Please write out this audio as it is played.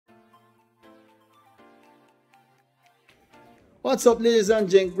What's up, ladies and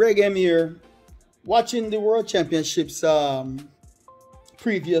gents? Greg M here. Watching the World Championships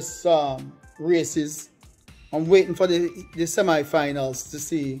previous races. I'm waiting for the semi-finals to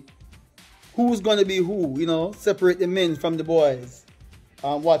see who's going to be who, you know, separate the men from the boys.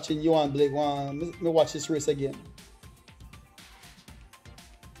 I'm watching Johan Blake. Let me watch this race again.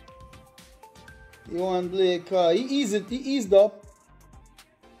 Johan Blake, he eased up.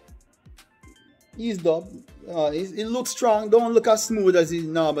 He looks strong. Don't look as smooth as he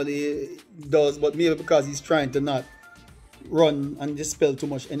normally does, but maybe because he's trying to not run and dispel too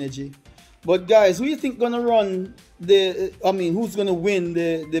much energy. But guys, who you think gonna run who's gonna win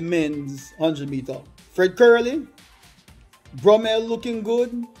the men's 100 meter? Fred Curley, Bromell looking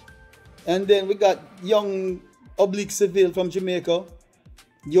good, and then we got young Oblique Seville from Jamaica.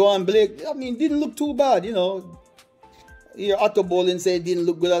 Johan Blake, didn't look too bad, you know. Here Otto Bolin said it didn't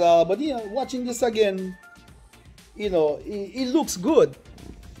look good at all, but watching this again, you know, he looks good,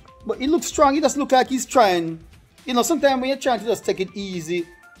 but he looks strong. He doesn't look like he's trying. You know, sometimes when you're trying to just take it easy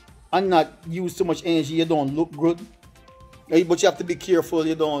and not use too much energy, you don't look good. But you have to be careful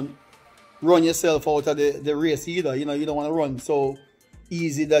you don't run yourself out of the race either. You know, you don't want to run so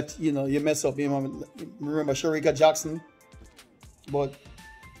easy that, you know, you mess up. You know, remember Sharika Jackson? But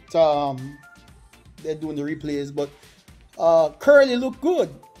they're doing the replays. But Curly looked good.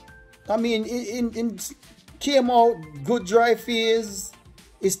 In came out good dry phase.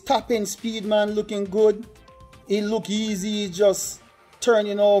 His top end speed, man, looking good. He look easy, just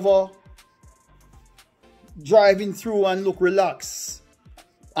turning over, driving through and look relaxed,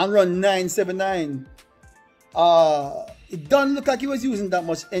 and run 9.79. It doesn't look like he was using that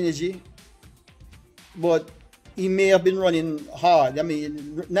much energy, but he may have been running hard.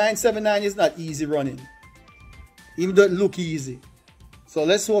 9.79 is not easy running, even though it look easy. So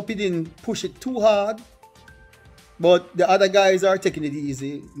let's hope he didn't push it too hard. But the other guys are taking it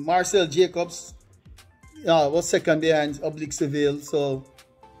easy. Marcel Jacobs was second behind Oblique Seville. So,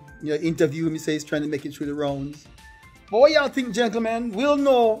 you know, interview him, he says he's trying to make it through the rounds. But what y'all think, gentlemen? We'll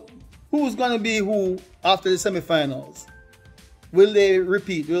know who's going to be who after the semifinals. Will they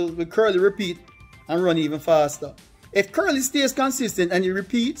repeat? Will Curly repeat and run even faster? If Curly stays consistent and he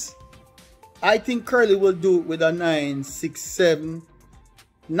repeats, I think Curly will do it with a 9.67.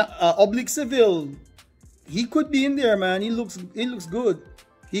 Oblique Seville, he could be in there, man. He looks good.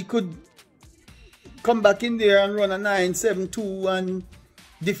 He could come back in there and run a 9.72 and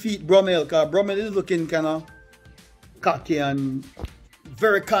defeat Bromell, because Bromell is looking kind of cocky and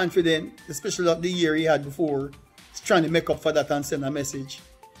very confident, especially of the year he had before. He's trying to make up for that and send a message.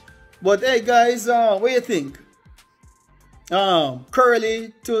 But hey guys, what do you think?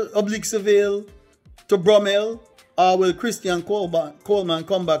 Curly to Oblique Seville to Bromell, will Christian Coleman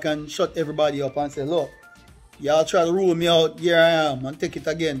come back and shut everybody up and say, look, y'all try to rule me out, here I am, and take it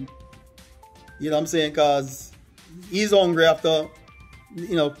again. You know what I'm saying? Because he's hungry after,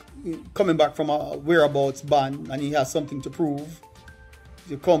 you know, coming back from a whereabouts ban, and he has something to prove.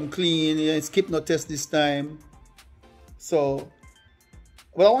 You come clean, you skip no test this time. So,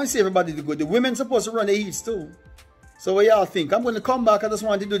 well, I want to see everybody do good. The women supposed to run the heats too. So what y'all think? I'm going to come back. I just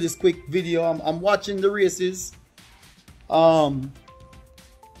wanted to do this quick video. I'm watching the races.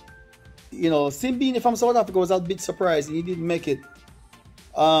 You know, Simbini from South Africa was a bit surprised. He didn't make it.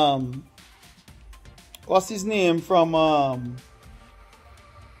 What's his name from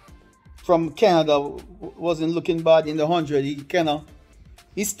Canada wasn't looking bad in the 100.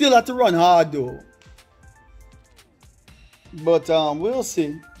 He still had to run hard though. But we'll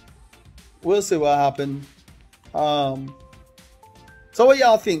see. We'll see what happened. So what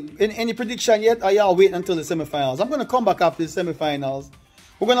y'all think? Any prediction yet? Or y'all wait until the semifinals? I'm gonna come back after the semifinals.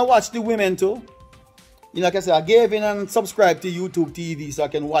 We're gonna watch the women too. You know, like I said, I gave in and subscribe to YouTube TV so I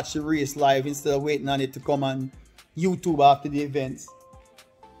can watch the race live instead of waiting on it to come on YouTube after the events.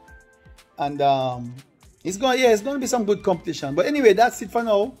 And it's gonna be some good competition. But anyway, that's it for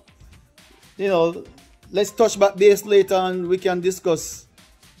now. You know, let's touch back base later and we can discuss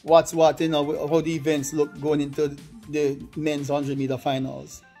what's what, you know, how the events look going into the men's 100 meter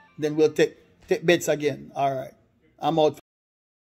finals. Then we'll take bets again. All right, I'm out for